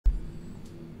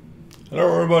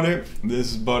Hello everybody,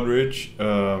 this is Budrich,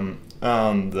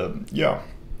 yeah,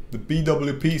 the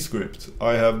BWP script.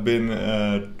 I have been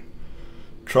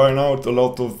trying out a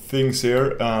lot of things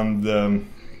here and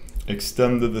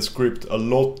extended the script a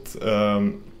lot,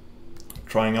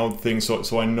 trying out things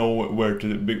so I know where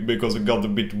to, because it got a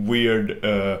bit weird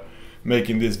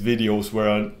making these videos where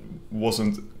I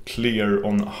wasn't clear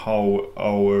on how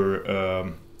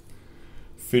our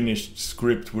finished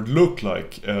script would look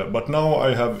like, but now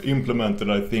I have implemented,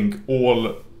 I think,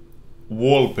 all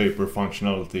wallpaper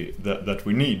functionality that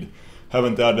we need.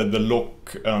 Haven't added the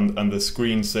lock and the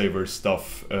screensaver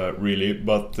stuff really,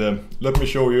 but let me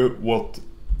show you what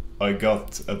I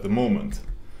got at the moment.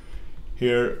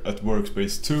 Here at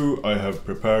Workspace 2 I have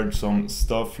prepared some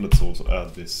stuff. Let's also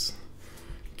add this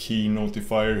key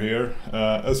notifier here.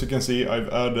 As you can see, I've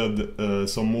added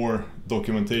some more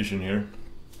documentation here.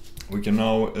 We can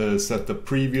now set the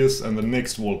previous and the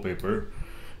next wallpaper.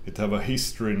 It have a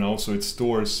history now, so it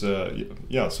stores,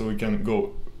 yeah, so we can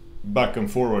go back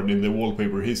and forward in the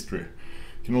wallpaper history.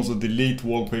 You can also delete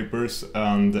wallpapers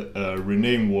and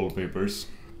rename wallpapers,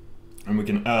 and we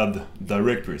can add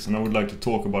directories. And I would like to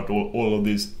talk about all of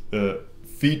these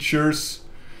features,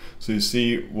 so you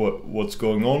see what's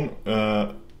going on.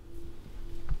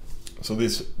 So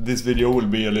this video will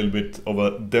be a little bit of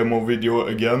a demo video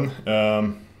again.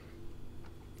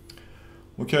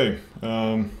 Okay,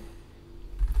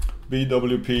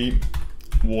 BWP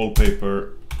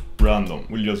wallpaper random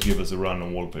will just give us a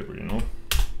random wallpaper, you know.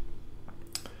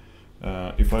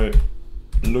 If I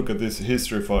look at this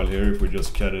history file here, if we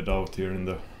just cat it out here in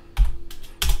the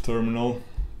terminal,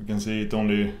 we can see it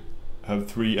only have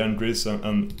 3 entries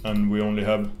and we only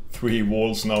have 3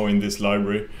 walls now in this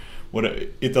library.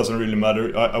 It doesn't really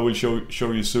matter. I will show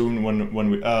you soon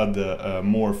when we add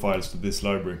more files to this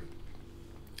library.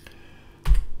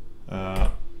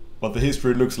 But the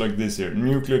history looks like this here: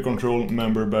 nuclear control,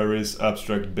 member berries,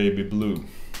 abstract baby blue.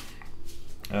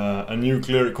 A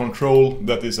nuclear control,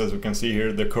 that is, as we can see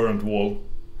here, the current wall.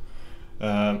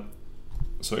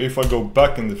 So if I go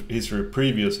back in the history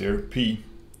previous here, P,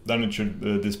 then it should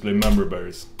display member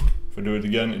berries. If I do it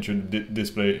again, it should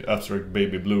display abstract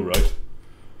baby blue, right?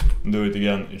 And do it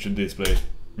again, it should display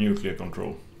nuclear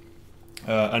control.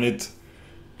 And it,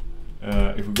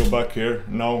 if we go back here,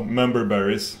 now member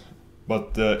berries.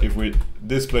 But if we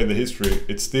display the history,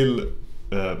 it still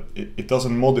it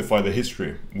doesn't modify the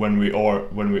history when we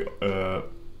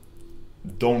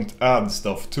don't add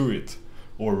stuff to it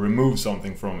or remove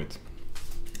something from it.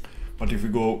 But if we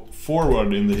go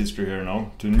forward in the history here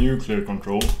now to nuclear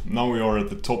control, now we are at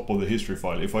the top of the history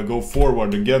file. If I go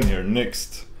forward again here,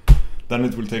 next, then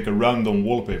it will take a random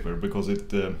wallpaper because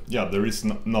it yeah, there is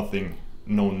nothing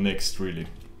known next really.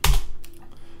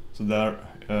 So there.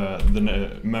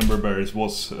 The member berries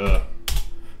was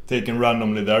taken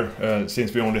randomly there.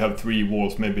 Since we only have 3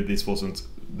 walls, maybe this wasn't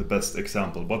the best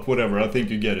example, but whatever, I think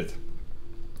you get it.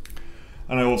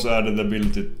 And I also added the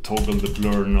ability to toggle the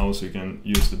blur now, so you can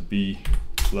use the B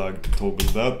flag to toggle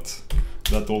that.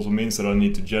 That also means that I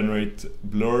need to generate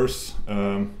blurs.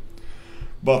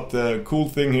 But the cool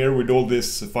thing here with all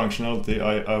this functionality,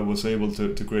 I was able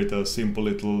to create a simple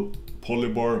little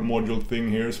POLYBAR module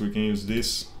thing here, so we can use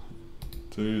this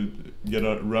to get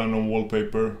a random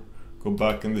wallpaper, go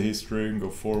back in the history, go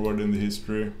forward in the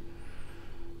history,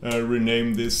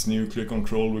 rename this nuclear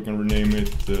control. We can rename it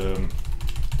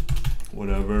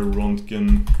whatever,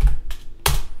 Röntgen.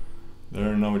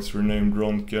 There, now it's renamed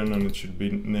Röntgen, and it should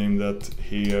be named that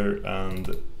here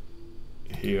and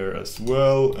here as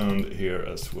well, and here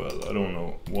as well. I don't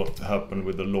know what happened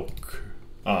with the lock.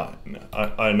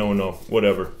 I don't know,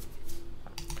 whatever.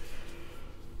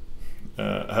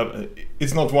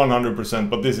 It's not 100%,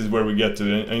 but this is where we get to,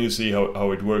 and you see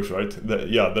how it works, right?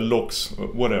 Yeah, the locks,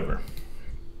 whatever.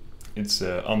 It's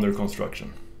under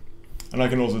construction. And I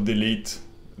can also delete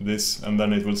this, and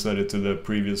then it will set it to the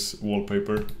previous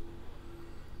wallpaper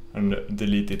and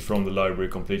delete it from the library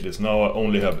completely. So now I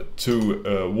only have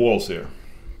 2 walls here.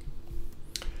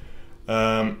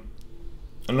 And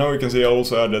now you can see I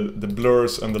also added the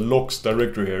blurs and the locks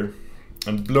directory here.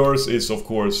 And blurs is, of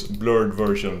course, blurred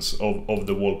versions of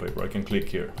the wallpaper. I can click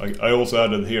here. I also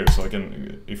added here, so I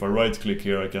can, if I right click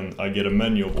here, I get a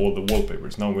menu of all the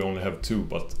wallpapers. Now we only have 2,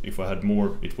 but if I had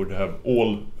more, it would have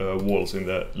all walls in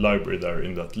the library there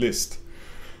in that list.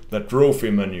 That trophy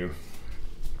menu.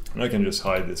 And I can just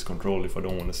hide this control if I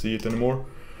don't want to see it anymore.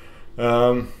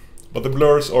 But the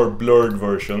blurs are blurred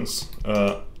versions.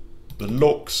 The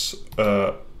locks,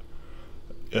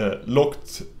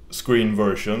 locked screen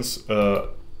versions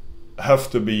have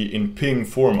to be in PNG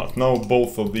format. Now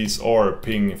both of these are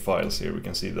PNG files here, we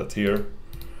can see that here.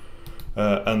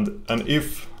 and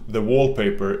if the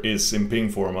wallpaper is in ping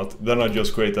format, then I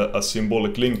just create a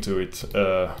symbolic link to it,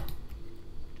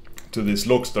 to this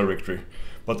logs directory.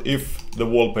 But if the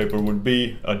wallpaper would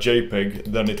be a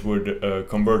JPEG, then it would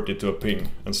convert it to a ping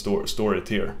and store it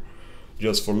here,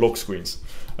 just for lock screens.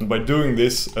 And by doing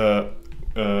this,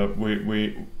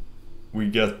 we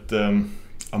get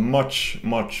a much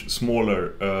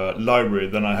smaller library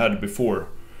than I had before.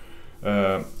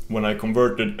 When I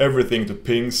converted everything to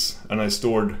pings and I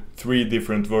stored 3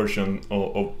 different versions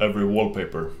of every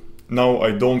wallpaper. Now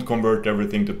I don't convert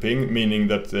everything to ping, meaning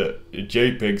that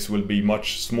JPEGs will be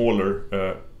much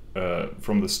smaller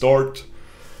from the start,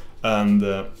 and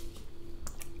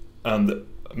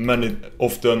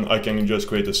often I can just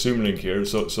create a zoom link here.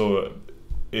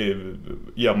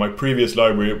 Yeah, my previous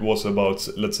library was about,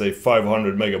 let's say,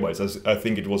 500 megabytes. I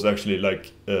think it was actually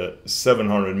like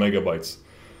 700 megabytes.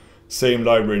 Same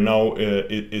library now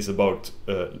it is about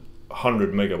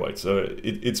 100 megabytes.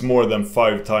 It's more than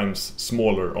 5 times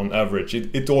smaller on average.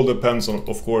 It all depends on,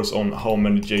 of course, on how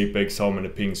many JPEGs, how many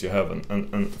pings you have,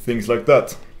 and things like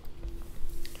that.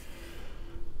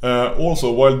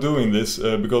 Also, while doing this,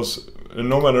 because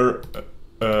no matter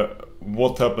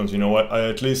what happens, you know, I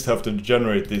at least have to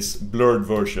generate this blurred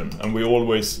version, and we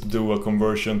always do a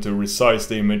conversion to resize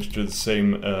the image to the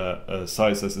same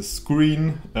size as the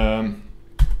screen.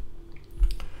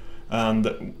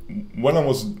 And when I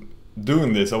was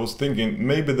doing this, I was thinking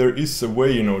maybe there is a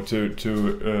way, you know,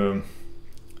 to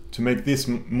make this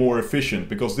more efficient,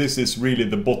 because this is really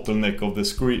the bottleneck of the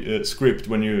script.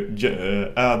 When you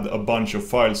add a bunch of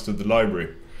files to the library,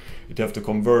 you have to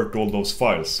convert all those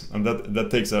files, and that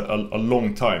takes a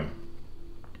long time.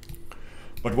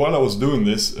 But while I was doing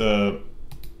this,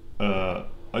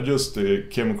 I just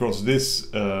came across this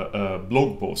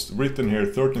blog post written here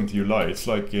 13th July. It's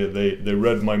like they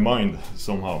read my mind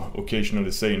somehow,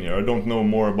 occasionally saying here. I don't know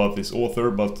more about this author,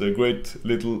 but a great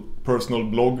little personal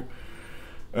blog.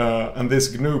 And this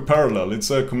GNU Parallel,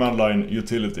 it's a command line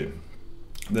utility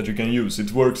that you can use.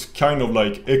 It works kind of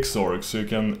like Xargs, so you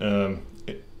can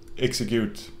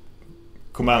execute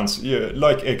commands, yeah,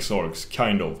 like Xargs,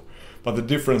 kind of. But the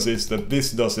difference is that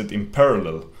this does it in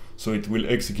parallel. So it will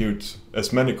execute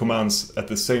as many commands at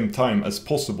the same time as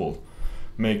possible,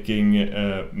 making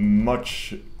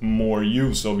much more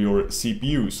use of your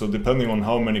CPU. So depending on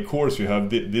how many cores you have,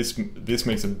 this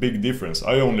makes a big difference.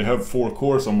 I only have 4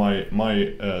 cores on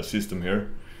my system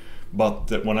here, but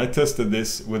when I tested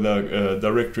this with a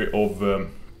directory of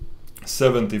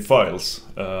 70 files,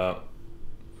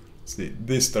 see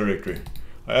this directory,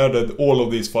 I added all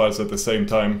of these files at the same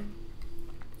time.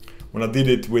 When I did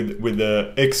it with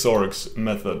the Xargs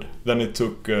method, then it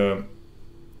took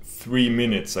 3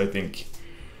 minutes, I think.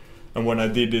 And when I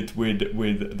did it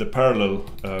with the parallel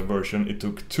version, it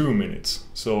took 2 minutes.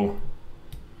 So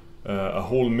a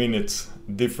whole minute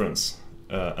difference,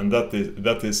 and that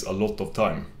is a lot of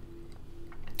time.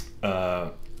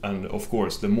 And of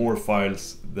course, the more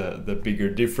files, the bigger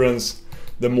difference.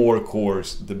 The more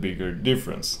cores, the bigger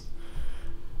difference.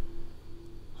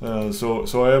 So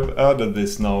I have added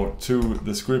this now to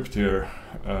the script here.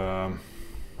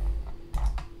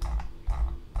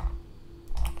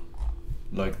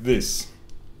 Like this.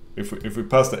 If we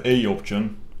pass the A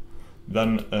option,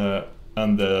 then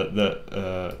and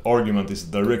the argument is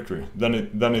directory,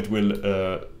 then it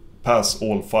will pass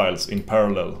all files in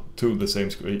parallel to the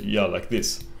same script. Yeah, like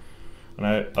this. And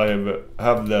I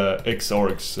have the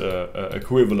Xargs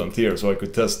equivalent here, so I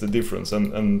could test the difference.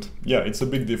 And yeah, it's a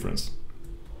big difference.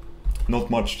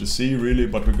 Not much to see really,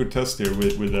 but we could test here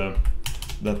with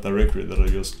that directory that I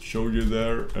just showed you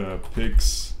there,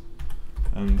 pix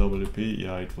and WP.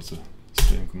 Yeah, it was the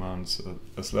same commands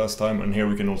as last time, and here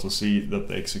we can also see that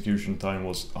the execution time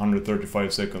was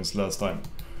 135 seconds last time.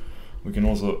 We can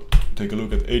also take a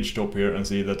look at htop here and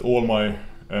see that all my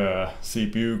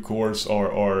CPU cores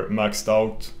are maxed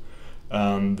out,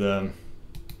 and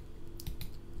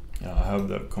yeah, I have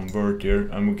the convert here,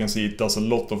 and we can see it does a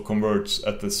lot of converts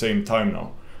at the same time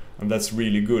now, and that's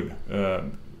really good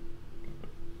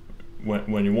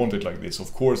when you want it like this.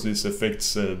 Of course, this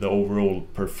affects the overall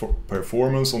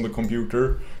performance on the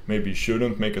computer. Maybe you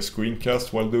shouldn't make a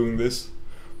screencast while doing this,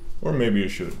 or maybe you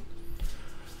should.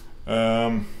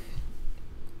 But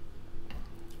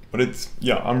it's,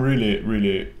 yeah, I'm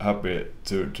really happy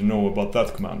to know about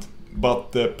that command.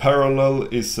 But the parallel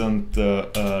isn't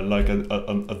like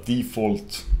a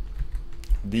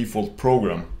default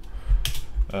program.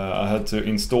 I had to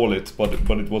install it, but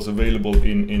it was available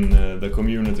in the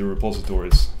community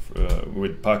repositories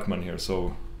with Pacman here.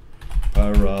 So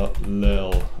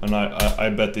parallel, and I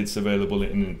bet it's available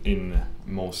in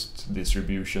most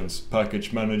distributions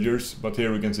package managers, but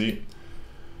here we can see,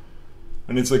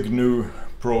 and it's a GNU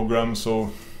program,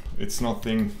 so it's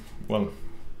nothing, well,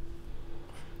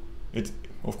 it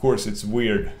of course it's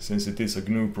weird since it is a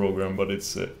GNU program, but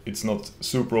it's not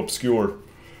super obscure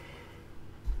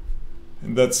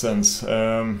in that sense.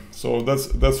 So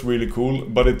that's really cool,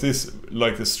 but it is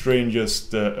like the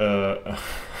strangest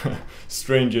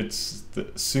strangest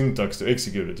syntax to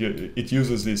execute it. It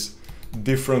uses these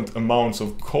different amounts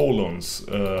of colons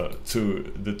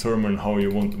to determine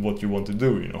what you want to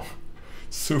do, you know.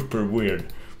 Super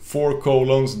weird. 4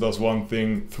 colons does one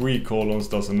thing, 3 colons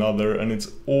does another, and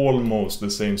it's almost the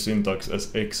same syntax as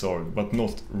Xarg, but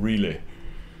not really.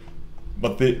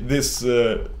 But this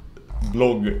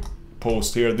blog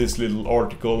post here, this little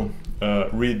article,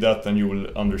 read that and you will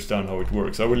understand how it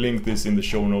works. I will link this in the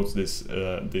show notes,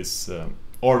 this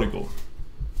article.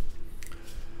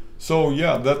 So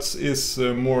yeah, that is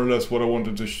more or less what I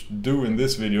wanted to do in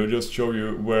this video, just show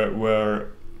you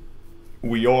where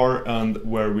we are and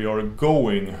where we are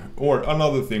going, or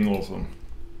another thing also,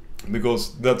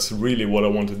 because that's really what I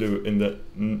want to do in the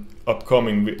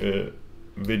upcoming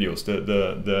videos,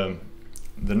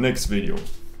 the next video,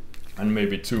 and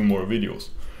maybe 2 more videos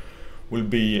will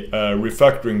be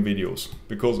refactoring videos,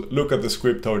 because look at the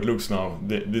script, how it looks now,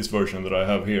 this version that I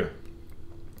have here.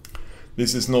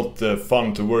 This is not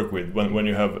fun to work with when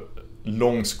you have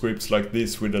long scripts like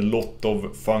this with a lot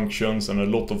of functions and a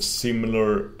lot of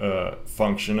similar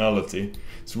functionality.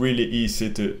 It's really easy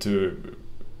to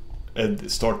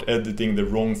start editing the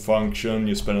wrong function.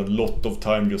 You spend a lot of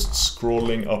time just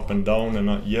scrolling up and down,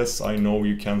 and yes, I know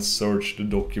you can search the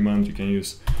document, you can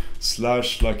use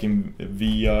slash like in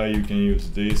VI, you can use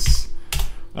this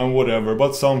and whatever,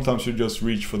 but sometimes you just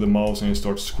reach for the mouse and you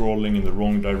start scrolling in the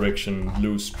wrong direction and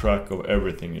lose track of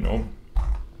everything, you know.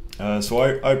 So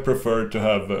I prefer to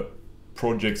have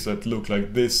projects that look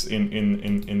like this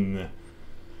in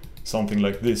something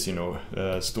like this, you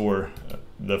know, store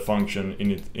the function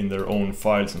in their own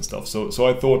files and stuff. So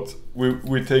I thought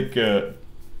we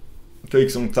take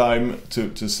some time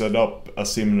to set up a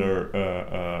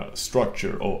similar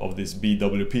structure of this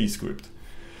BWP script,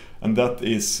 and that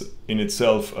is in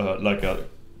itself like a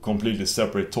completely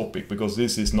separate topic, because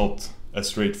this is not as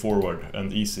straightforward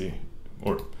and easy,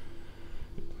 or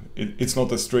it's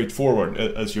not as straightforward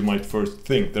as you might first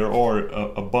think. There are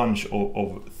a bunch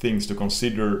of things to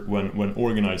consider when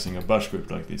organizing a bash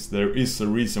script like this. There is a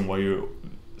reason why you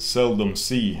seldom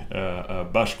see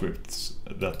bash scripts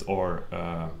that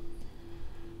are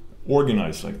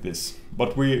organized like this.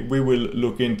 But we will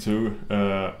look into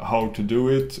how to do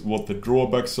it, what the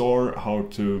drawbacks are, how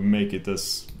to make it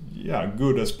as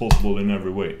good as possible in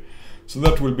every way. So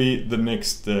that will be the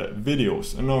next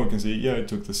videos. And now we can see, yeah, it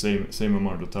took the same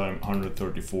amount of time,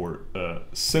 134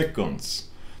 seconds,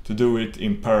 to do it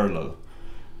in parallel.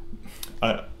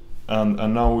 And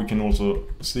now we can also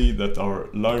see that our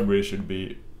library should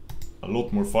be a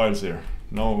lot more files here.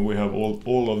 Now we have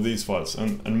all of these files,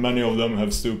 and many of them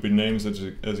have stupid names, as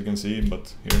you can see,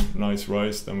 but here, nice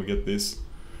rise, then we get this.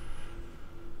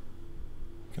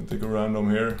 Can take a random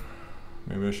here.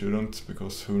 Maybe I shouldn't,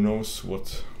 because who knows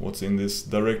what's in this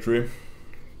directory.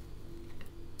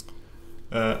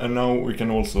 And now we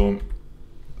can also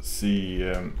see,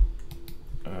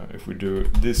 if we do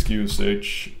disk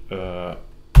usage,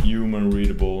 human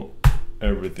readable,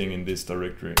 everything in this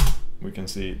directory, we can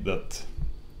see that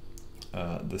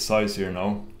the size here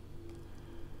now,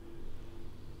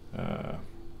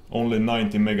 only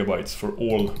 90 megabytes for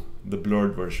all the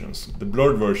blurred versions. The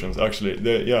blurred versions actually,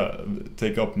 they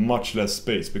take up much less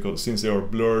space, because since they are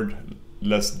blurred,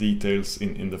 less details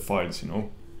in the files, you know.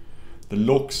 The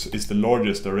logs is the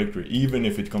largest directory, even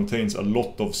if it contains a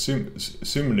lot of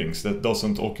symlinks that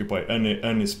doesn't occupy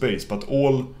any space. But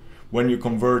when you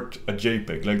convert a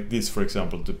JPEG like this, for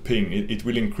example, to PNG, it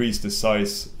will increase the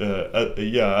size,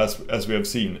 as we have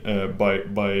seen,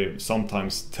 by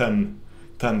sometimes 10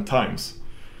 times.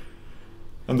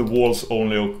 And the walls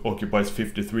only occupies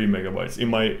 53 megabytes. In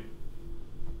my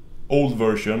old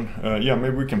version, maybe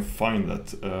we can find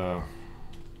that. I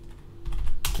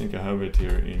think I have it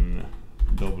here in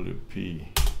WP.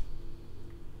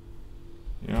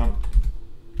 Yeah.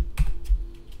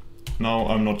 Now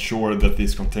I'm not sure that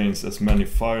this contains as many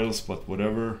files, but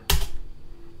whatever.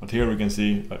 But here we can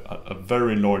see a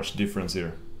very large difference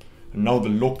here. And now the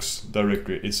logs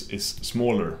directory is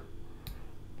smaller.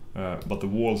 But the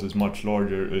walls is much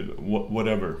larger,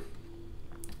 whatever.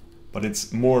 But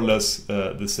it's more or less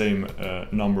the same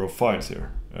number of files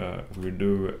here. If we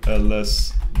do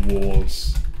ls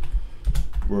walls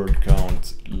word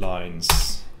count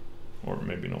lines, or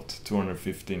maybe not,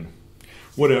 215.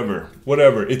 Whatever.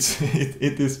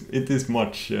 It is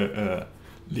much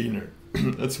leaner.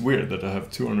 That's weird that I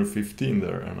have 215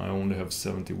 there and I only have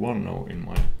 71 now in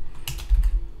my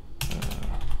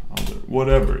other.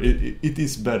 Whatever. It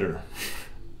is better.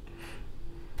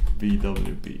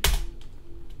 BWP.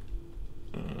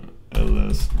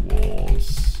 LS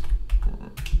walls.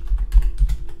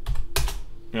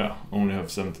 Yeah, only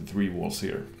have 73 walls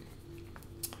here.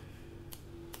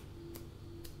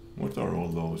 What are all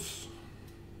those?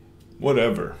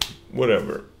 Whatever.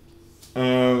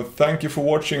 Thank you for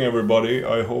watching, everybody.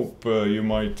 I hope you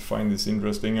might find this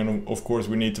interesting, and of course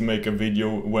we need to make a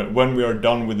video when we are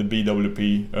done with the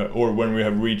BWP, or when we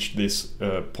have reached this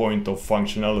point of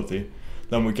functionality.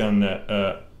 Then we can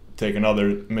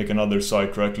make another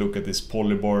sidetrack look at this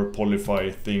POLYBAR,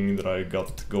 Polyfy thing that I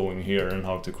got going here, and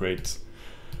how to create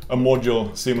a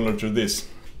module similar to this.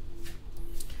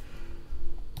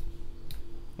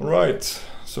 Alright,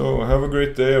 so have a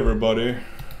great day, everybody.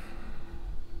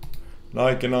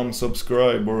 Like and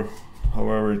unsubscribe, or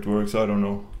however it works, I don't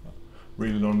know.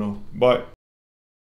 Really don't know. Bye.